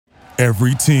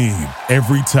Every team,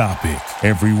 every topic,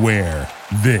 everywhere.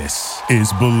 This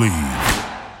is Believe.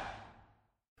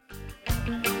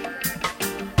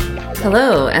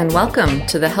 Hello, and welcome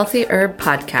to the Healthy Herb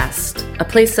Podcast, a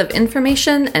place of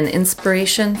information and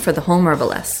inspiration for the home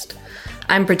herbalist.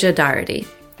 I'm Bridget Doherty.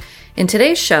 In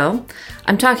today's show,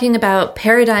 I'm talking about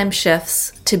paradigm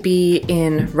shifts to be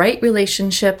in right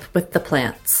relationship with the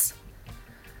plants.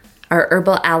 Our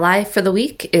herbal ally for the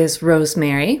week is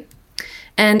Rosemary.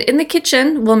 And in the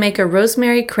kitchen, we'll make a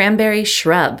rosemary cranberry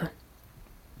shrub.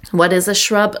 What is a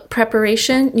shrub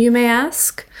preparation, you may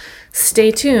ask?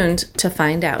 Stay tuned to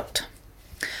find out.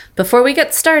 Before we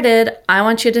get started, I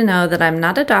want you to know that I'm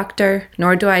not a doctor,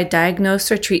 nor do I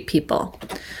diagnose or treat people.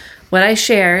 What I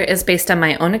share is based on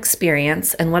my own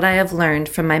experience and what I have learned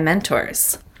from my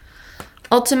mentors.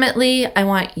 Ultimately, I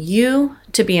want you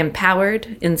to be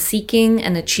empowered in seeking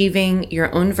and achieving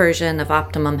your own version of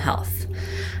optimum health.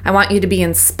 I want you to be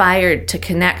inspired to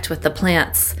connect with the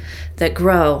plants that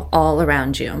grow all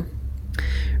around you.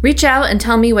 Reach out and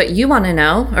tell me what you want to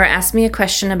know or ask me a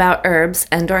question about herbs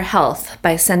and or health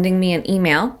by sending me an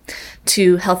email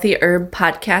to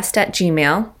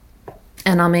healthyherbpodcast@gmail.com,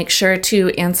 and I'll make sure to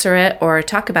answer it or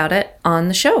talk about it on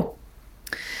the show.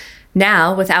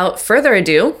 Now, without further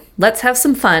ado, let's have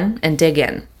some fun and dig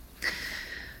in.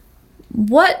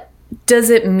 What does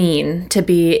it mean to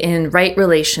be in right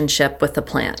relationship with the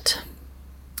plant?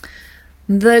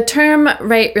 The term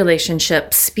right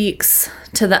relationship speaks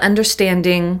to the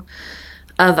understanding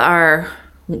of our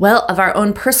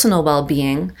own personal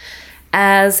well-being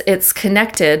as it's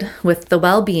connected with the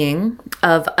well-being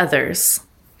of others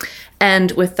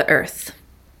and with the earth,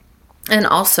 and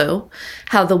also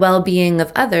how the well-being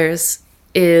of others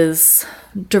is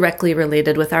directly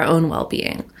related with our own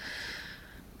well-being.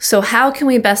 So how can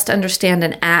we best understand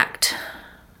and act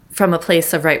from a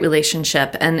place of right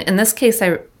relationship? And in this case,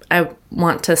 I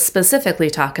want to specifically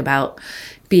talk about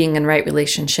being in right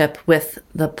relationship with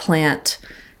the plant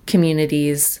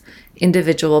communities,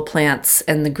 individual plants,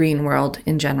 and the green world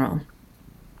in general.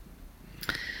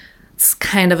 It's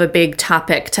kind of a big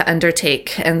topic to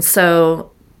undertake. And so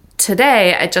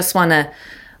today, I just want to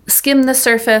skim the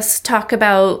surface, talk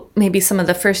about maybe some of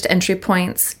the first entry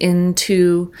points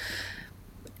into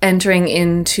entering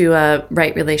into a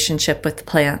right relationship with the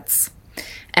plants.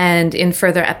 And in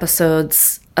further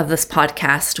episodes of this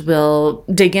podcast, we'll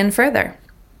dig in further.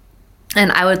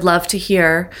 And I would love to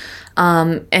hear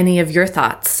any of your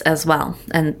thoughts as well,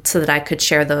 and so that I could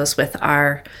share those with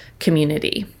our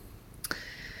community.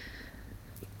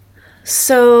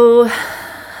 So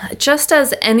just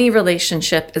as any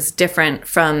relationship is different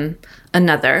from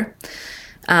another,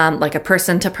 like a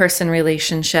person-to-person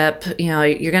relationship,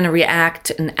 you're going to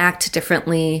react and act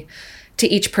differently to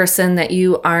each person that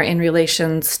you are in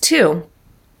relations to.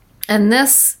 And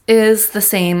this is the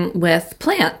same with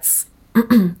plants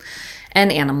and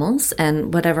animals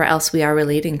and whatever else we are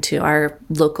relating to, our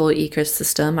local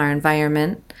ecosystem, our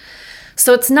environment.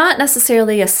 So it's not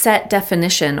necessarily a set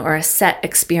definition or a set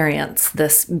experience,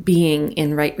 this being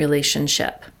in right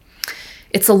relationship.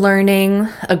 It's a learning,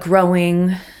 a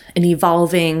growing, an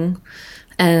evolving,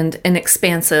 and an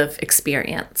expansive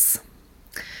experience.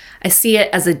 I see it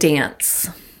as a dance,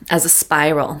 as a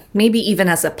spiral, maybe even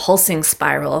as a pulsing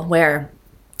spiral where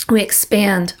we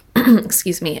expand,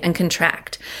 and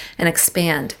contract, and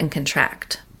expand and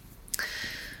contract.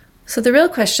 So the real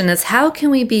question is, how can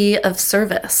we be of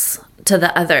service to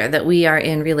the other that we are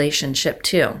in relationship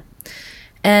to?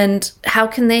 And how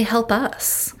can they help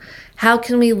us? How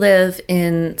can we live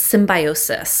in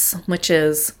symbiosis, which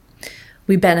is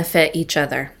we benefit each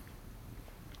other?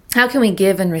 How can we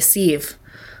give and receive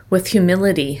with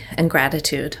humility and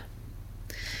gratitude?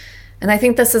 And I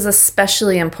think this is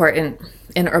especially important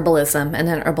in herbalism and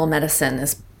in herbal medicine,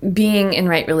 is being in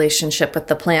right relationship with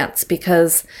the plants,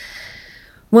 because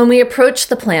when we approach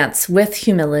the plants with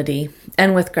humility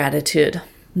and with gratitude,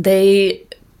 they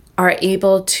are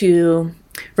able to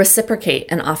reciprocate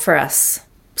and offer us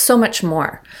so much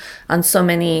more on so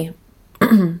many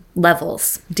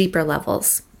levels, deeper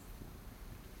levels.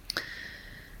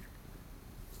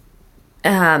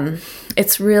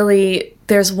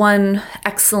 There's one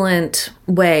excellent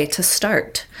way to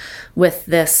start with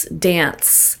this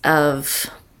dance of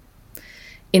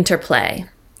interplay,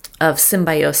 of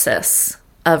symbiosis,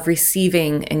 of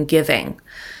receiving and giving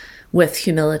with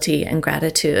humility and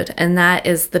gratitude. And that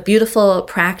is the beautiful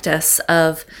practice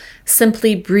of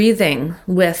simply breathing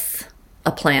with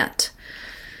a plant.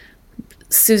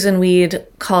 Susan Weed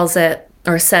calls it,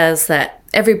 or says that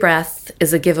every breath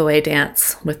is a giveaway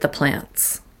dance with the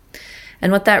plants.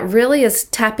 And what that really is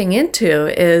tapping into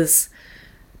is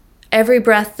every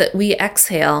breath that we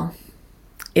exhale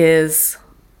is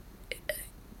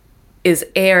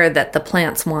air that the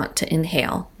plants want to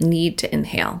inhale, need to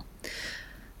inhale.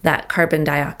 That carbon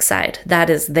dioxide, that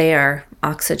is their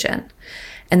oxygen.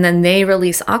 And then they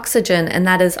release oxygen, and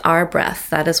that is our breath.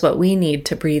 That is what we need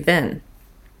to breathe in.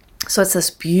 So it's this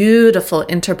beautiful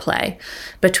interplay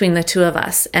between the two of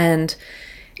us. And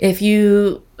if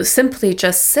you simply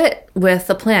just sit with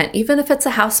a plant, even if it's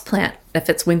a house plant, if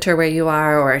it's winter where you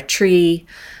are, or a tree,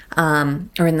 or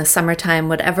in the summertime,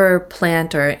 whatever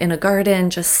plant, or in a garden,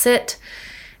 just sit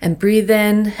and breathe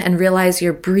in and realize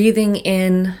you're breathing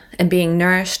in and being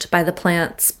nourished by the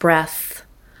plant's breath,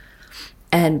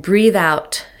 and breathe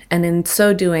out. And in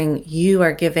so doing, you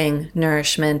are giving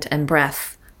nourishment and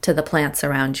breath to the plants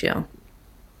around you.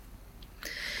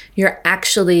 You're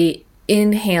actually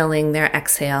inhaling their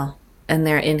exhale, and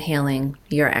they're inhaling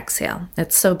your exhale.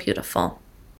 It's so beautiful.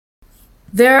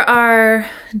 There are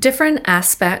different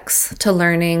aspects to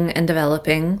learning and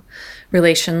developing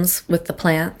relations with the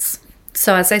plants.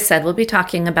 So as I said, we'll be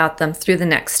talking about them through the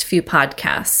next few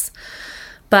podcasts.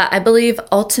 But I believe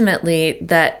ultimately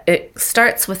that it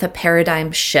starts with a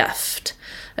paradigm shift,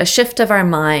 a shift of our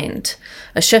mind,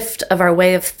 a shift of our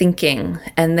way of thinking,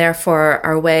 and therefore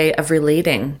our way of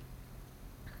relating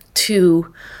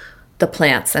to the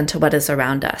plants and to what is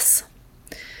around us.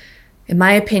 In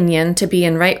my opinion, to be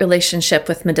in right relationship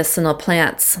with medicinal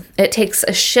plants, it takes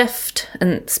a shift,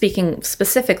 and speaking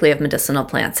specifically of medicinal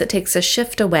plants, it takes a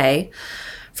shift away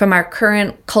from our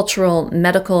current cultural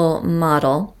medical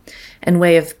model and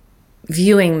way of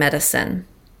viewing medicine.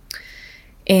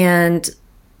 And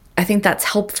I think that's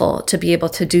helpful to be able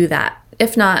to do that,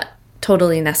 if not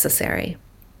totally necessary.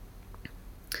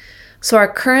 So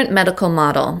our current medical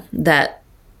model that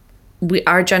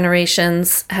our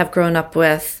generations have grown up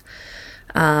with,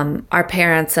 our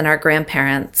parents and our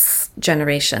grandparents'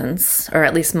 generations, or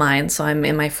at least mine, so I'm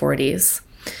in my 40s,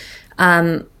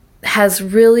 has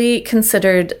really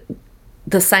considered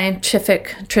the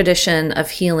scientific tradition of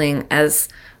healing as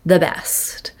the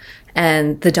best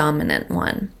and the dominant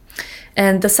one.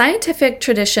 And the scientific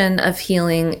tradition of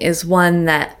healing is one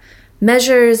that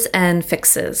measures and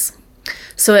fixes.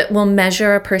 So it will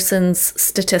measure a person's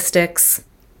statistics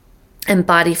and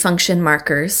body function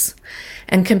markers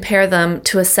and compare them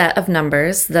to a set of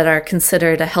numbers that are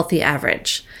considered a healthy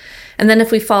average. And then if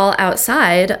we fall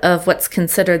outside of what's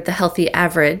considered the healthy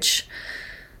average,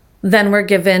 then we're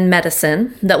given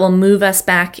medicine that will move us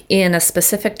back in a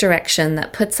specific direction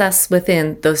that puts us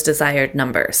within those desired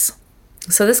numbers.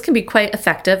 So this can be quite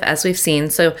effective, as we've seen.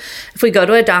 So if we go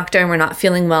to a doctor and we're not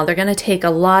feeling well, they're going to take a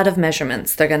lot of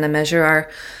measurements. They're going to measure our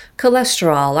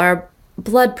cholesterol, our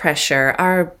blood pressure,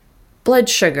 our blood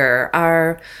sugar,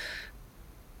 our,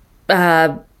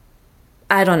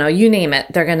 I don't know, you name it.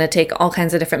 They're going to take all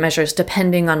kinds of different measures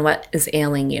depending on what is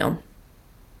ailing you.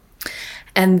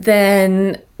 And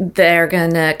then they're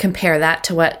going to compare that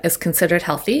to what is considered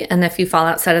healthy. And if you fall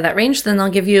outside of that range, then they'll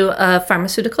give you a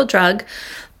pharmaceutical drug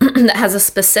that has a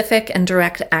specific and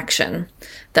direct action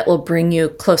that will bring you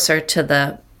closer to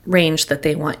the range that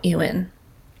they want you in.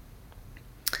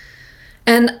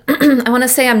 And I want to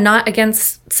say I'm not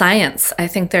against science. I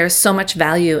think there's so much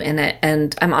value in it.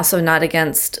 And I'm also not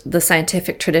against the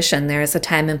scientific tradition. There is a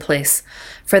time and place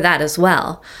for that as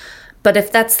well. But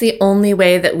if that's the only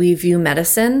way that we view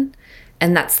medicine,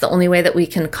 and that's the only way that we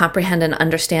can comprehend and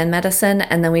understand medicine,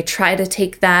 and then we try to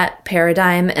take that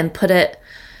paradigm and put it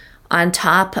on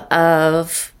top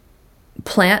of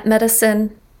plant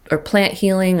medicine or plant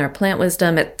healing or plant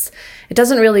wisdom, it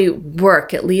doesn't really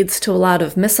work. It leads to a lot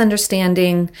of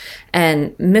misunderstanding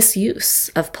and misuse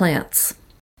of plants.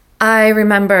 I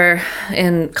remember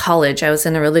in college, I was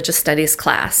in a religious studies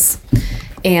class,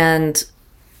 and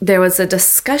there was a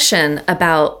discussion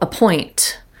about a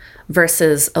point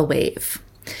versus a wave.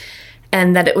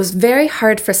 And that it was very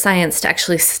hard for science to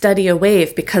actually study a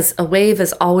wave because a wave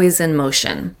is always in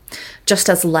motion. Just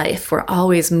as life, we're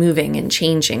always moving and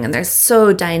changing, and they're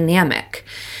so dynamic.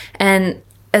 And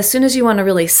as soon as you want to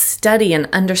really study and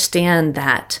understand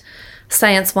that,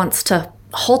 science wants to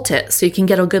halt it so you can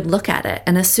get a good look at it.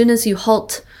 And as soon as you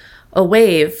halt a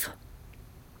wave,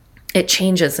 it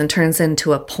changes and turns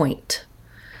into a point,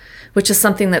 which is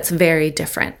something that's very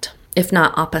different, if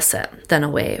not opposite, than a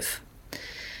wave.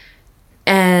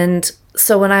 And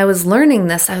so when I was learning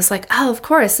this, I was like, oh, of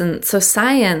course. And so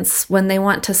science, when they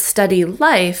want to study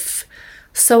life,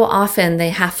 so often they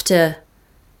have to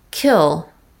kill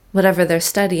whatever they're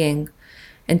studying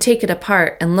and take it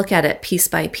apart and look at it piece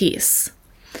by piece.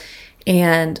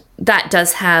 And that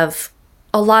does have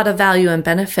a lot of value and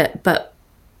benefit, but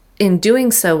in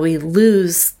doing so, we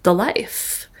lose the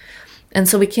life. And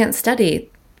so we can't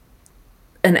study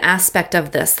an aspect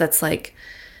of this that's like,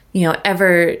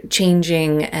 ever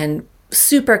changing and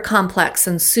super complex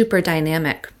and super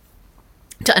dynamic.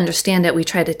 To understand it, we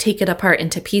try to take it apart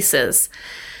into pieces,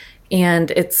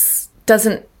 and it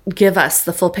doesn't give us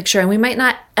the full picture, and we might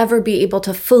not ever be able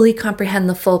to fully comprehend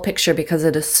the full picture because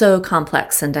it is so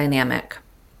complex and dynamic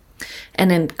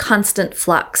and in constant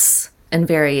flux and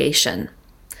variation,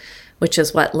 which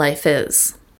is what life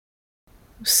is.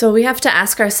 So we have to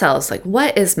ask ourselves, like,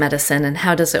 what is medicine and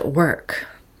how does it work?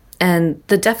 And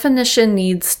the definition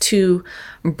needs to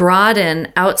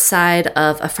broaden outside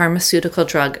of a pharmaceutical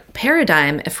drug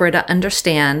paradigm if we're to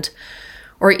understand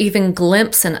or even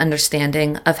glimpse an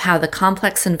understanding of how the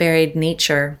complex and varied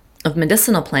nature of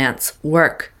medicinal plants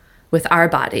work with our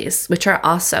bodies, which are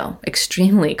also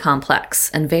extremely complex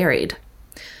and varied.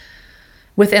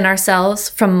 Within ourselves,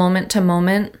 from moment to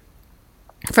moment,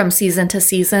 from season to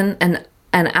season, and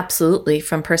absolutely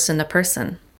from person to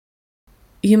person.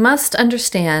 You must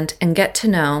understand and get to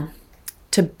know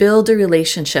to build a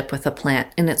relationship with a plant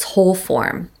in its whole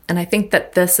form. And I think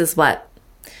that this is what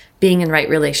being in right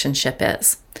relationship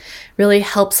is. Really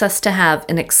helps us to have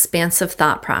an expansive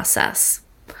thought process,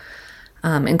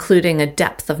 including a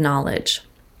depth of knowledge.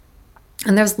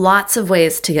 And there's lots of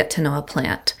ways to get to know a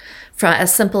plant, from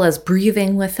as simple as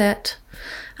breathing with it,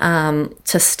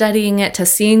 to studying it, to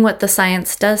seeing what the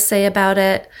science does say about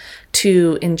it,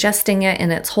 to ingesting it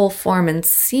in its whole form and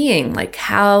seeing like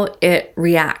how it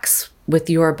reacts with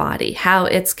your body, how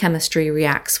its chemistry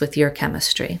reacts with your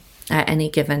chemistry at any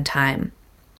given time.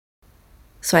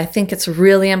 So I think it's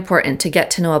really important to get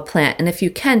to know a plant, and if you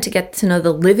can, to get to know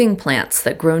the living plants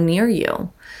that grow near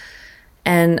you.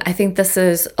 And I think this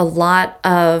is a lot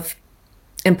of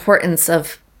importance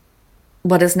of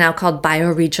what is now called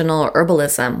bioregional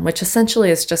herbalism, which essentially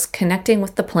is just connecting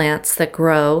with the plants that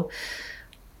grow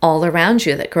all around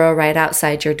you, that grow right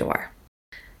outside your door.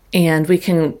 And we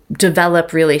can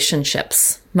develop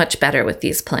relationships much better with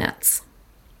these plants.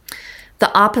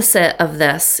 The opposite of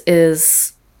this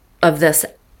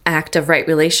act of right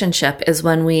relationship is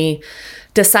when we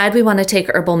decide we want to take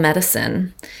herbal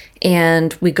medicine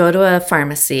and we go to a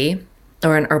pharmacy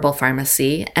or an herbal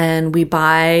pharmacy and we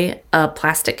buy a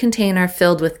plastic container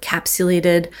filled with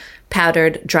capsulated,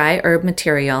 powdered, dry herb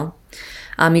material.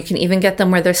 You can even get them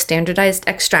where they're standardized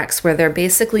extracts, where they're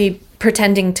basically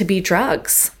pretending to be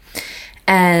drugs,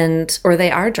 or they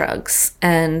are drugs,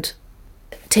 and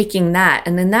taking that.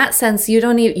 And in that sense, you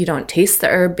don't taste the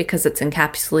herb because it's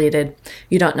encapsulated.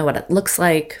 You don't know what it looks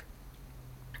like.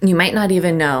 You might not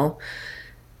even know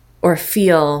or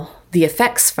feel the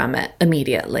effects from it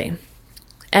immediately.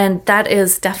 And that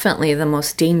is definitely the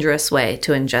most dangerous way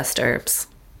to ingest herbs.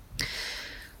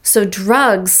 So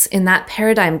drugs, in that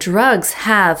paradigm, drugs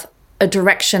have a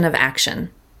direction of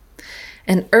action,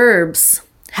 and herbs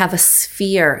have a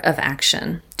sphere of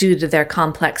action due to their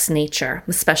complex nature,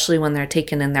 especially when they're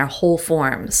taken in their whole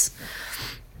forms.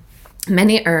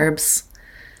 Many herbs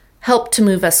help to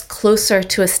move us closer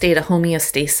to a state of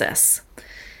homeostasis.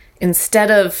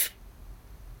 Instead of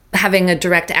having a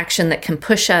direct action that can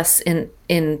push us in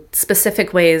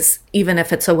specific ways, even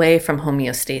if it's away from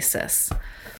homeostasis.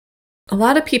 A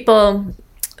lot of people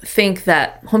think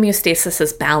that homeostasis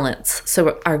is balance.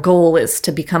 So our goal is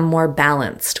to become more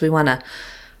balanced. We want to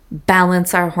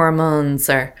balance our hormones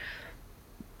or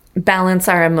balance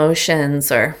our emotions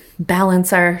or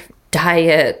balance our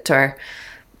diet, or,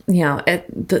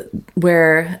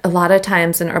 where a lot of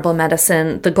times in herbal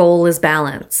medicine, the goal is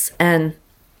balance. And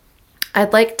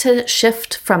I'd like to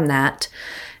shift from that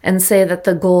and say that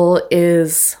the goal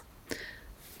is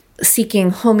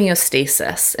seeking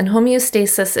homeostasis. And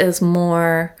homeostasis is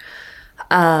more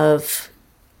of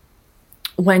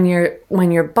when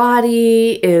your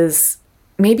body is,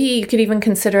 maybe you could even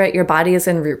consider it, your body is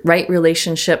in right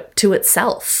relationship to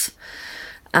itself,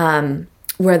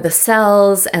 where the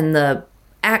cells and the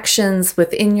actions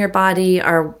within your body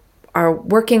are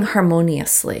working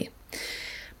harmoniously.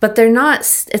 But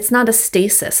it's not a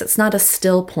stasis. It's not a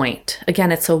still point.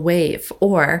 Again, it's a wave,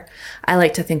 or I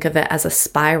like to think of it as a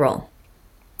spiral.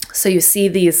 So you see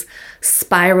these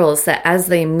spirals that as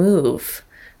they move,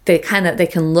 they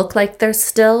can look like they're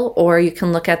still, or you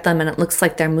can look at them and it looks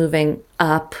like they're moving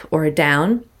up or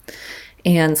down.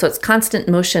 And so it's constant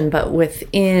motion, but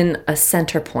within a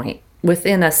center point,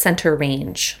 within a center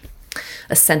range,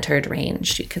 a centered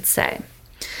range, you could say.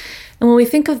 And when we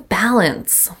think of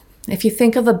balance, if you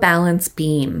think of a balance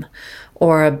beam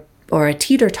or a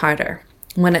teeter-totter,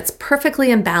 when it's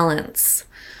perfectly in balance,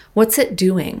 what's it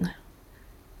doing?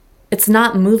 It's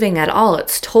not moving at all.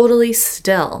 It's totally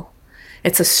still.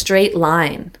 It's a straight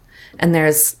line, and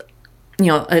there's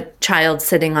a child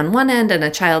sitting on one end and a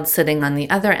child sitting on the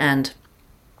other end.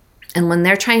 And when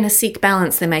they're trying to seek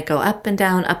balance, they might go up and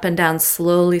down,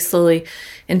 slowly, slowly,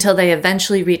 until they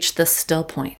eventually reach the still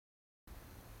point.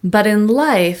 But in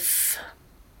life,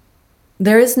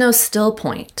 there is no still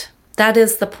point. That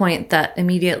is the point that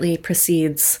immediately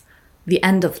precedes the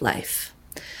end of life.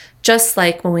 Just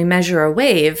like when we measure a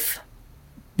wave,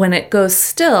 when it goes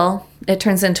still, it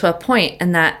turns into a point,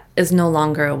 and that is no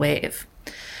longer a wave.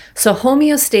 So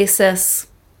homeostasis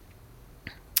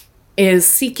is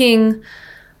seeking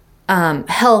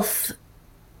health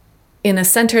in a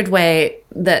centered way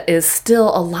that is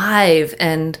still alive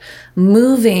and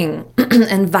moving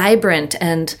and vibrant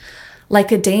and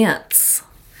like a dance.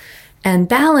 And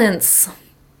balance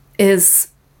is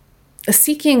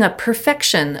seeking a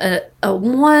perfection, a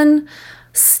one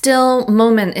still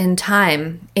moment in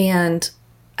time. And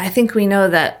I think we know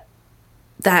that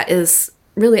that is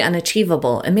really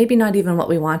unachievable and maybe not even what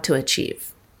we want to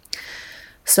achieve.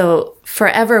 So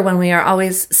forever, when we are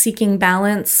always seeking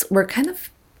balance, we're kind of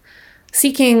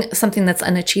seeking something that's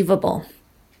unachievable.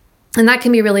 And that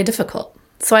can be really difficult.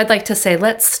 So I'd like to say,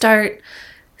 let's start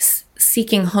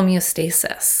seeking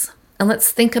homeostasis. And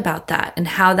let's think about that and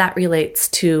how that relates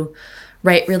to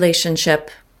right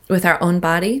relationship with our own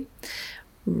body,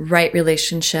 right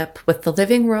relationship with the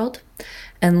living world,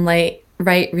 and right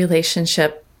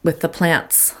relationship with the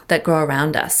plants that grow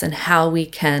around us, and how we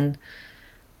can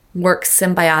work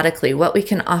symbiotically, what we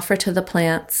can offer to the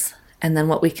plants, and then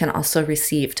what we can also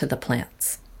receive to the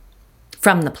plants,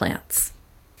 from the plants.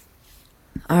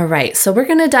 All right, so we're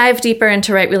going to dive deeper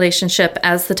into right relationship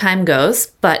as the time goes,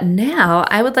 but now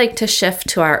I would like to shift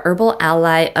to our herbal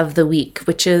ally of the week,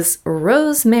 which is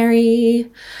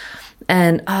rosemary.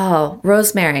 And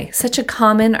rosemary, such a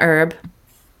common herb.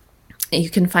 You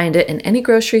can find it in any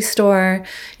grocery store.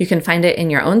 You can find it in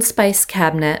your own spice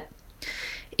cabinet.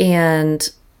 And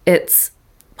it's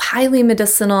highly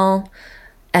medicinal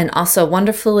and also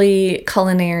wonderfully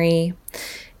culinary.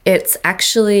 It's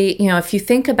actually, if you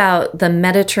think about the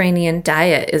Mediterranean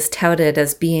diet is touted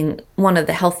as being one of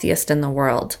the healthiest in the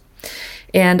world.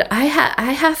 And I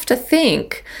have to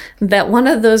think that one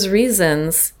of those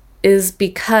reasons is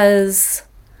because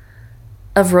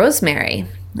of rosemary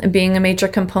being a major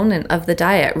component of the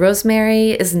diet.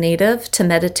 Rosemary is native to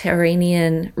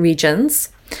Mediterranean regions,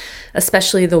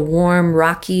 especially the warm,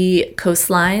 rocky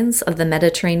coastlines of the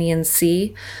Mediterranean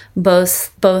Sea,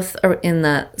 both are in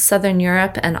the southern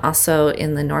Europe and also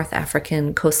in the North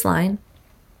African coastline.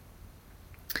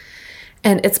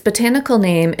 And its botanical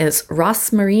name is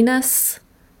Rosmarinus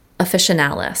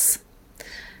officinalis.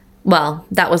 Well,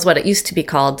 that was what it used to be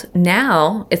called.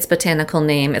 Now, its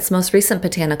most recent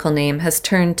botanical name, has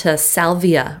turned to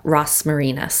Salvia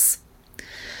rosmarinus.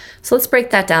 So let's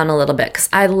break that down a little bit, because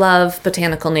I love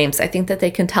botanical names. I think that they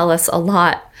can tell us a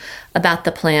lot about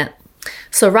the plant.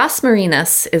 So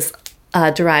rosmarinus is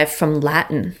derived from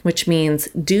Latin, which means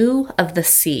dew of the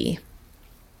sea.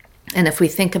 And if we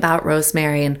think about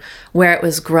rosemary and where it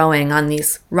was growing on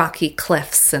these rocky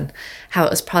cliffs and how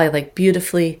it was probably like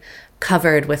beautifully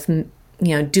covered with,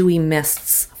 dewy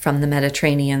mists from the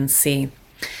Mediterranean Sea.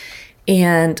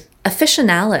 And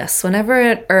officinalis, whenever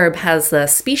an herb has the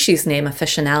species name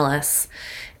officinalis,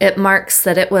 it marks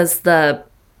that it was the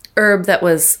herb that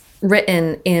was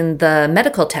written in the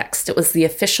medical text. It was the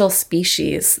official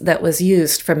species that was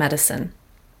used for medicine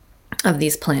of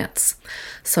these plants.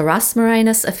 So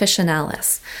Rosmarinus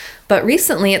officinalis. But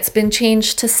recently it's been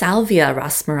changed to Salvia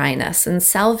rosmarinus, and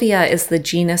Salvia is the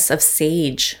genus of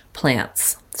sage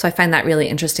plants. So I find that really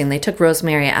interesting. They took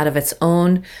rosemary out of its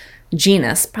own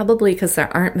genus, probably because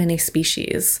there aren't many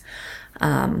species.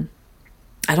 I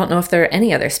don't know if there are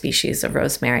any other species of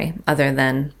rosemary other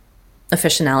than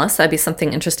officinalis. That'd be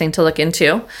something interesting to look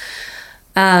into.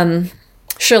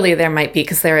 Surely there might be,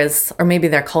 because there is, or maybe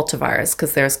they're cultivars,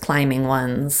 because there's climbing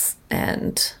ones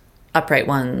and upright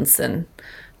ones and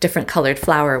different colored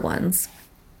flower ones.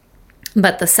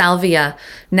 But the salvia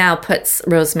now puts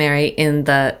rosemary in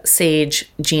the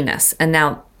sage genus. And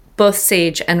now both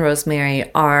sage and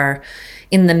rosemary are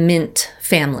in the mint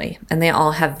family, and they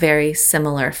all have very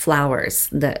similar flowers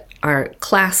that are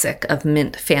classic of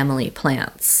mint family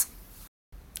plants.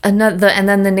 And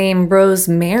then the name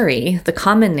rosemary, the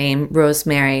common name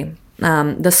rosemary,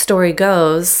 the story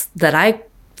goes that I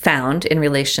found in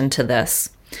relation to this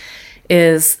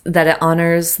is that it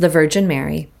honors the Virgin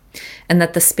Mary, and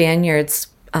that the Spaniards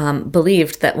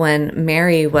believed that when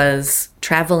Mary was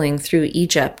traveling through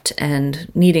Egypt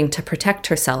and needing to protect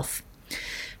herself,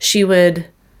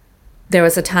 there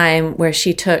was a time where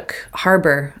she took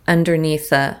harbor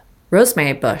underneath a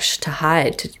rosemary bush to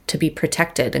hide, to be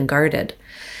protected and guarded.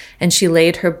 and she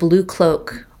laid her blue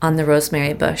cloak on the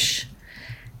rosemary bush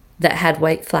that had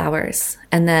white flowers.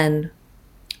 And then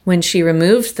when she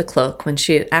removed the cloak,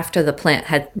 after the plant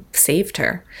had saved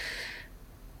her,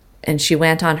 and she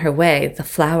went on her way, the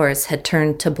flowers had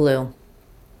turned to blue.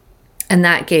 And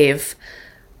that gave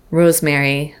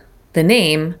Rosemary the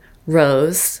name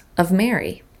Rose of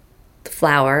Mary, the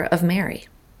flower of Mary,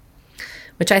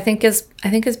 which I think is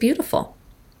beautiful.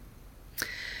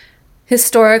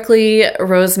 Historically,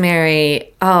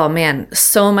 rosemary, oh man,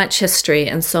 so much history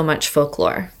and so much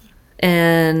folklore.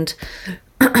 And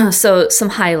so some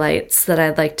highlights that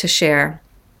I'd like to share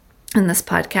in this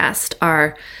podcast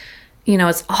are,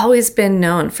 it's always been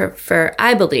known for,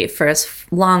 I believe, for as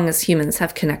long as humans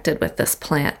have connected with this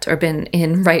plant or been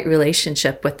in right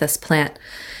relationship with this plant.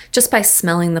 Just by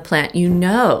smelling the plant, you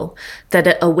know that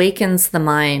it awakens the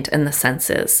mind and the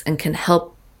senses and can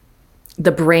help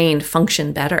the brain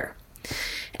function better.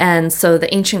 And so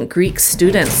the ancient Greek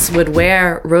students would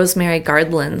wear rosemary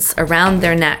garlands around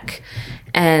their neck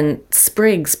and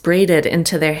sprigs braided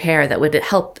into their hair that would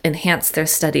help enhance their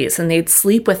studies. And they'd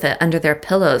sleep with it under their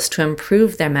pillows to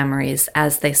improve their memories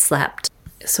as they slept.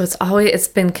 So it's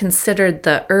been considered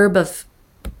the herb of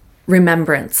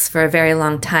remembrance for a very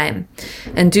long time.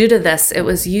 And due to this, it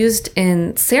was used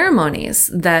in ceremonies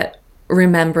that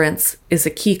remembrance is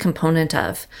a key component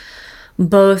of,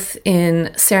 both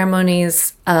in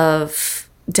ceremonies of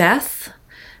death.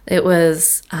 It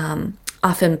was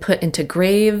often put into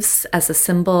graves as a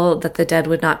symbol that the dead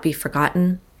would not be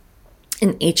forgotten.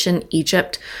 In ancient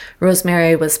Egypt,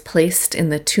 rosemary was placed in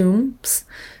the tombs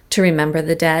to remember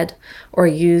the dead, or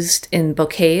used in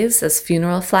bouquets as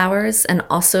funeral flowers, and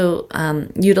also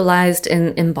utilized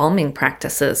in embalming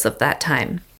practices of that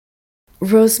time.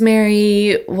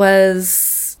 Rosemary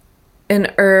was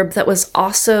an herb that was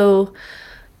also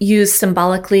used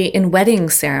symbolically in wedding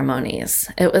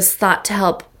ceremonies. It was thought to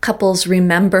help couples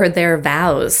remember their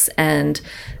vows and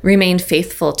remain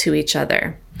faithful to each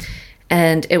other.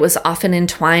 And it was often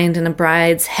entwined in a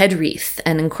bride's head wreath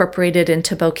and incorporated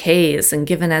into bouquets and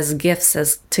given as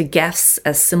gifts to guests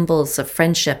as symbols of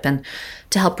friendship and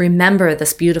to help remember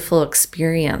this beautiful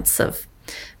experience of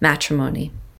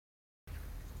matrimony.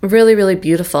 Really, really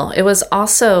beautiful. It was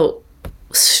also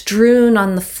strewn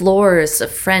on the floors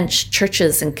of French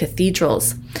churches and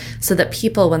cathedrals so that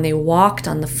people, when they walked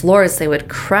on the floors, they would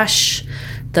crush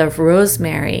the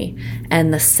rosemary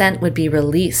and the scent would be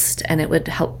released, and it would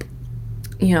help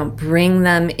bring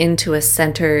them into a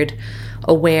centered,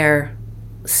 aware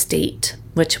state,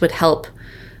 which would help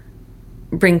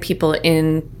bring people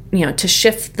in, to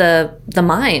shift the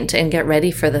mind and get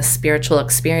ready for the spiritual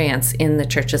experience in the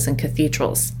churches and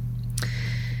cathedrals.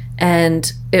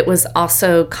 And it was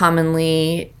also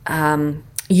commonly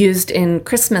used in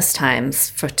Christmas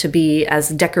times to be as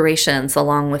decorations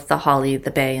along with the holly,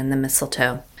 the bay, and the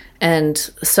mistletoe. And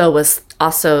so was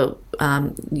also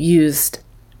used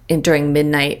during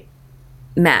midnight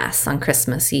mass on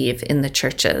Christmas Eve in the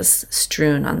churches,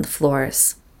 strewn on the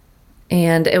floors.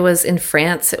 And it was in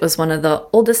France, it was one of the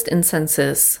oldest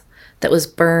incenses that was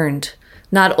burned,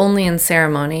 not only in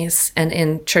ceremonies and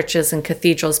in churches and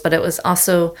cathedrals, but it was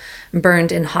also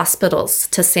burned in hospitals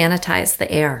to sanitize the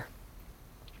air.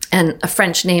 And a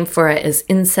French name for it is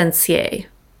incensier,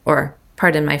 or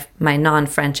pardon my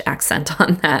non-French accent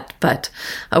on that, but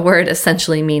a word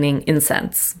essentially meaning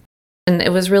incense. And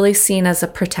it was really seen as a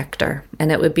protector,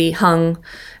 and it would be hung,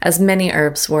 as many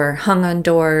herbs were, hung on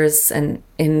doors and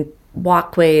in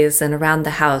walkways and around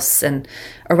the house and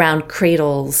around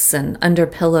cradles and under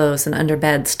pillows and under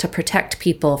beds to protect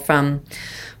people from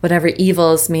whatever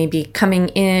evils may be coming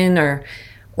in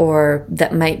or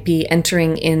that might be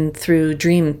entering in through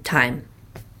dream time,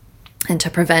 and to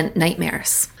prevent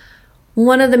nightmares.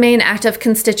 One of the main active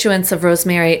constituents of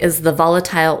rosemary is the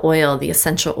volatile oil, the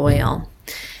essential oil.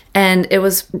 And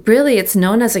it's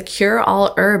known as a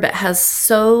cure-all herb. It has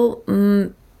so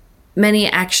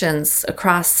many actions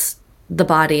across the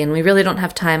body, and we really don't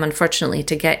have time, unfortunately,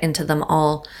 to get into them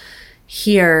all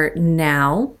here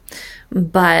now.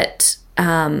 But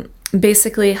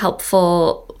basically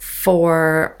helpful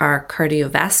for our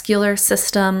cardiovascular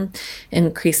system,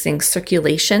 increasing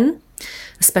circulation,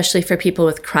 especially for people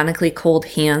with chronically cold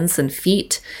hands and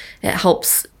feet. It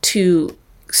helps to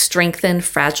strengthen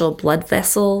fragile blood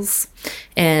vessels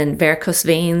and varicose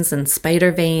veins and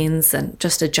spider veins, and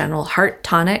just a general heart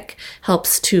tonic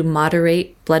helps to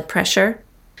moderate blood pressure.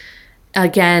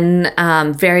 Again,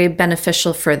 very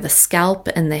beneficial for the scalp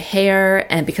and the hair,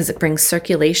 and because it brings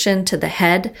circulation to the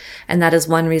head, and that is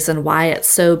one reason why it's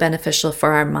so beneficial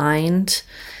for our mind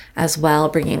as well,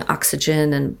 bringing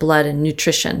oxygen and blood and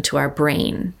nutrition to our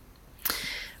brain.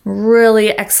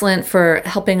 Really excellent for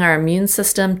helping our immune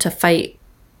system to fight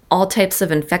all types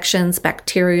of infections,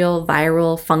 bacterial,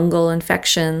 viral, fungal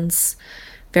infections.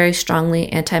 Very strongly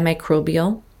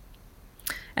antimicrobial.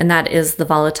 And that is the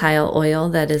volatile oil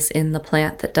that is in the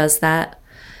plant that does that.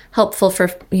 Helpful for,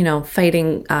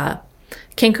 fighting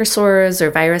canker sores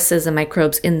or viruses and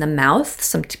microbes in the mouth.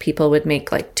 Some people would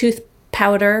make like tooth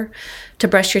powder to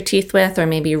brush your teeth with, or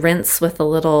maybe rinse with a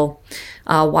little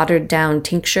watered down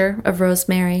tincture of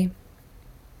rosemary.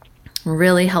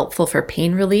 Really helpful for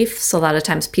pain relief. So a lot of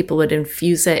times people would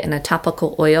infuse it in a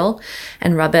topical oil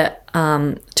and rub it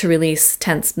to release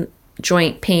tense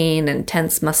joint pain and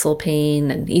tense muscle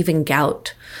pain and even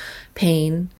gout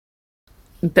pain.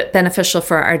 But beneficial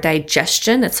for our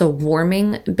digestion. It's a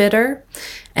warming bitter,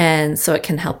 and so it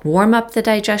can help warm up the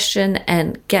digestion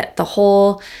and get the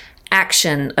whole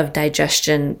action of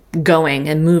digestion going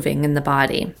and moving in the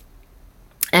body.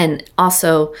 And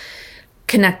also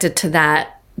connected to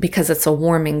that, because it's a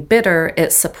warming bitter,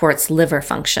 it supports liver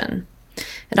function.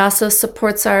 It also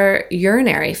supports our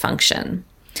urinary function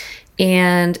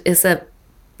and is a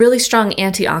really strong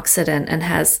antioxidant and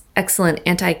has excellent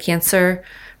anti-cancer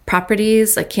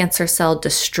properties, a cancer cell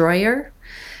destroyer,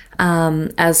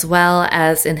 as well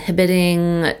as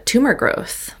inhibiting tumor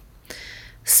growth.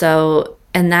 So,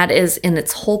 and that is in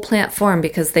its whole plant form,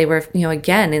 because they were,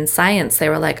 again, in science, they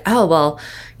were like, oh, well,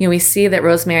 we see that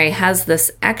rosemary has this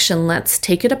action. Let's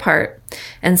take it apart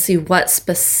and see what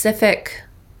specific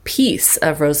piece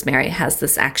of rosemary has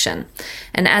this action.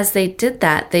 And as they did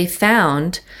that, they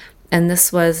found, and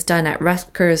this was done at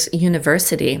Rutgers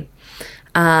University,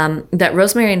 that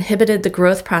rosemary inhibited the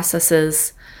growth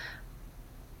processes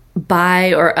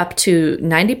by or up to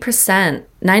 90%,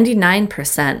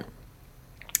 99%,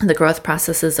 the growth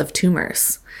processes of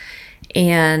tumors.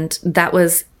 And that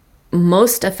was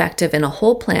most effective in a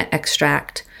whole plant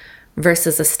extract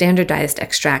versus a standardized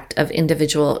extract of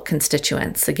individual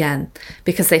constituents, again,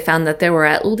 because they found that there were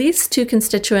at least 2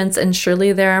 constituents, and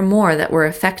surely there are more that were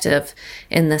effective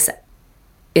in this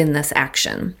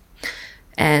action.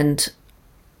 And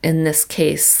in this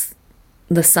case,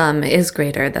 the sum is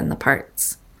greater than the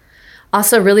parts.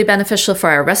 Also really beneficial for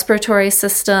our respiratory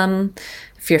system.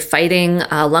 If you're fighting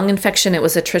lung infection, it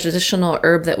was a traditional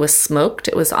herb that was smoked.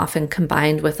 It was often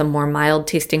combined with a more mild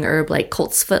tasting herb like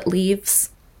coltsfoot leaves.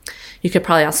 You could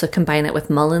probably also combine it with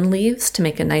mullein leaves to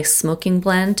make a nice smoking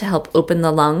blend to help open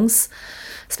the lungs,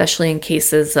 especially in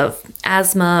cases of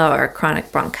asthma or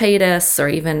chronic bronchitis, or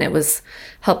even it was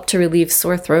helped to relieve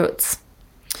sore throats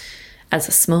as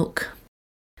a smoke.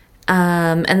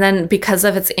 And then because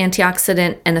of its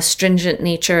antioxidant and astringent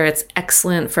nature, it's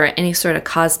excellent for any sort of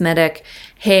cosmetic,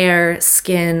 hair,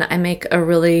 skin. I make a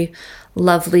really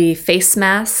lovely face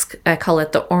mask. I call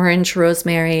it the Orange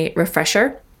Rosemary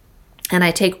Refresher. And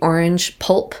I take orange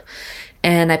pulp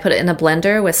and I put it in a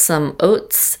blender with some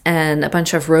oats and a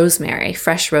bunch of rosemary,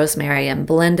 fresh rosemary, and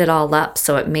blend it all up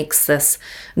so it makes this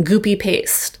goopy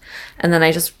paste. And then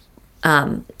I just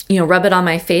rub it on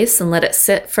my face and let it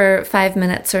sit for 5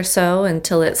 minutes or so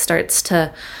until it starts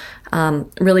to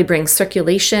really bring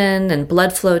circulation and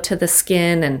blood flow to the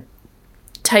skin and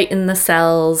tighten the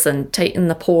cells and tighten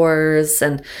the pores.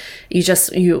 And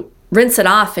you rinse it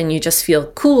off and you just feel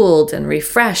cooled and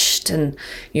refreshed, and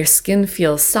your skin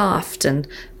feels soft and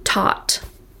taut.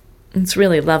 It's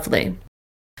really lovely.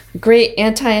 Great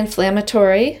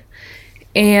anti-inflammatory.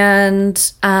 And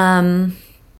so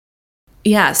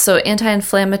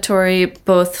anti-inflammatory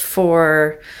both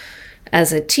for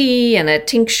as a tea and a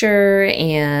tincture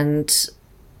and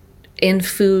in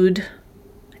food.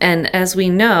 And as we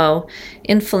know,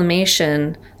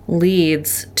 inflammation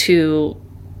leads to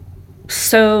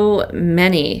so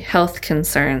many health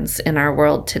concerns in our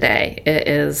world today. It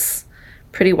is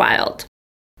pretty wild.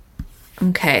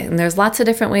 Okay, and there's lots of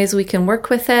different ways we can work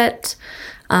with it.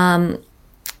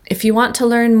 If you want to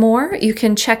learn more, you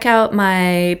can check out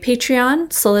my Patreon,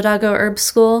 Solidago Herb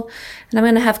School, and I'm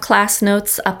going to have class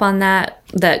notes up on that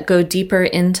go deeper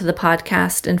into the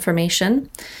podcast information.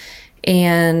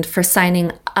 And for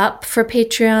signing up for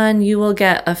Patreon, you will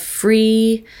get a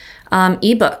free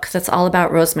ebook that's all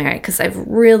about rosemary, because I've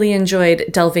really enjoyed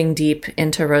delving deep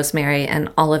into rosemary and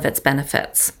all of its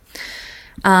benefits.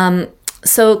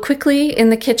 So quickly in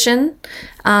the kitchen,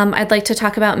 I'd like to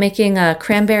talk about making a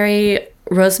cranberry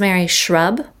rosemary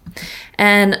shrub.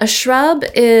 And a shrub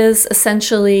is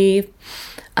essentially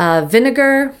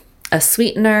vinegar, a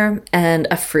sweetener, and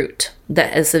a fruit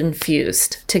that is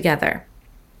infused together.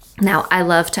 Now, I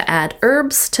love to add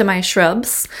herbs to my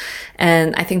shrubs,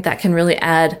 and I think that can really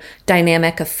add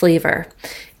dynamic of flavor.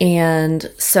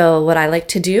 And so what I like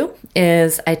to do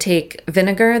is I take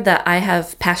vinegar that I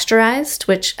have pasteurized,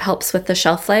 which helps with the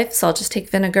shelf life. So I'll just take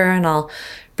vinegar and I'll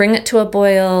bring it to a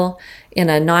boil in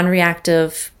a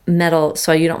non-reactive metal.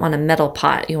 So you don't want a metal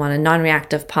pot. You want a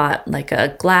non-reactive pot, like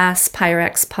a glass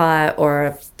Pyrex pot or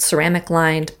a ceramic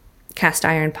lined cast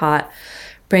iron pot.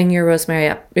 Bring your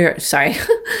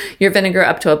your vinegar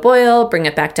up to a boil, bring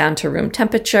it back down to room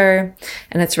temperature,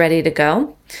 and it's ready to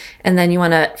go. And then you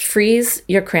want to freeze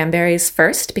your cranberries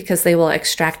first because they will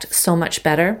extract so much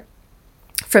better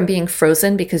from being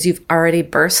frozen because you've already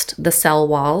burst the cell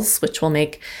walls, which will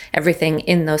make everything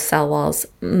in those cell walls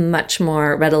much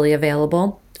more readily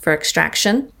available for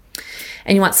extraction.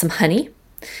 And you want some honey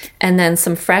and then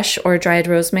some fresh or dried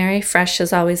rosemary. Fresh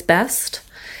is always best.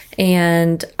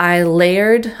 And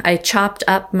I chopped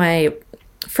up my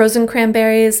frozen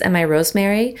cranberries and my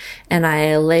rosemary, and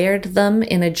I layered them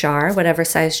in a jar, whatever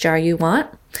size jar you want.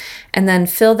 And then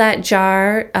fill that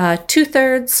jar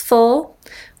 2/3 full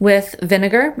with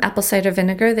vinegar, apple cider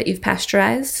vinegar that you've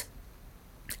pasteurized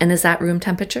and is at room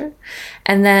temperature.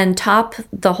 And then top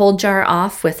the whole jar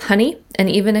off with honey. And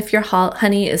even if your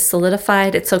honey is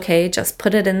solidified, it's okay. Just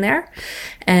put it in there.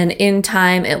 And in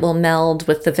time, it will meld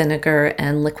with the vinegar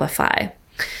and liquefy.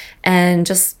 And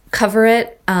just cover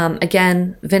it.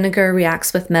 Again, vinegar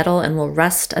reacts with metal and will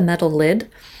rust a metal lid.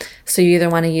 So you either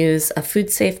want to use a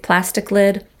food-safe plastic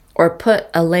lid or put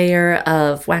a layer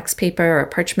of wax paper or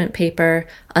parchment paper,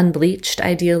 unbleached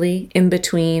ideally, in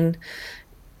between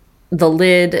the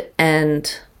lid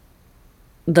and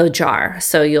the jar.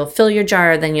 So you'll fill your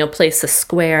jar, then you'll place a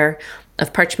square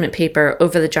of parchment paper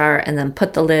over the jar and then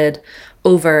put the lid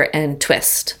over and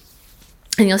twist.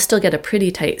 And you'll still get a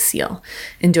pretty tight seal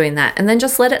in doing that. And then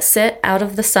just let it sit out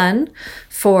of the sun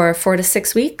for 4 to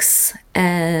 6 weeks.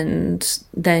 And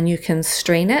then you can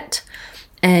strain it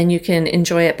and you can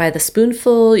enjoy it by the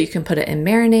spoonful. You can put it in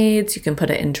marinades. You can put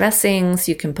it in dressings.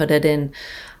 You can put it in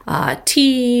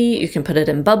tea. You can put it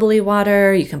in bubbly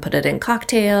water. You can put it in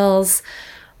cocktails.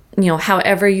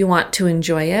 However you want to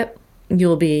enjoy it,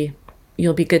 you'll be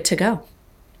good to go.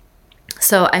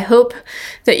 So I hope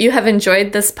that you have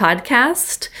enjoyed this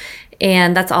podcast,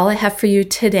 and that's all I have for you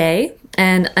today.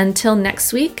 And until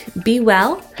next week, be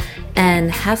well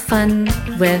and have fun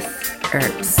with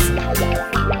herbs.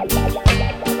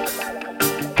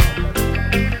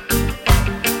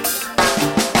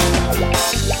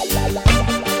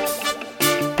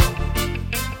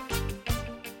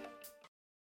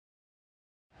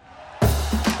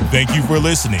 Thank you for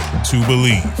listening to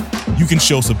Believe. You can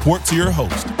show support to your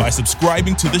host by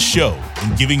subscribing to the show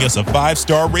and giving us a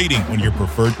 5-star rating on your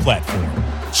preferred platform.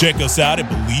 Check us out at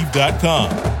Believe.com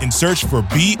and search for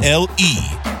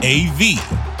BLEAV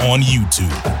on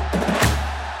YouTube.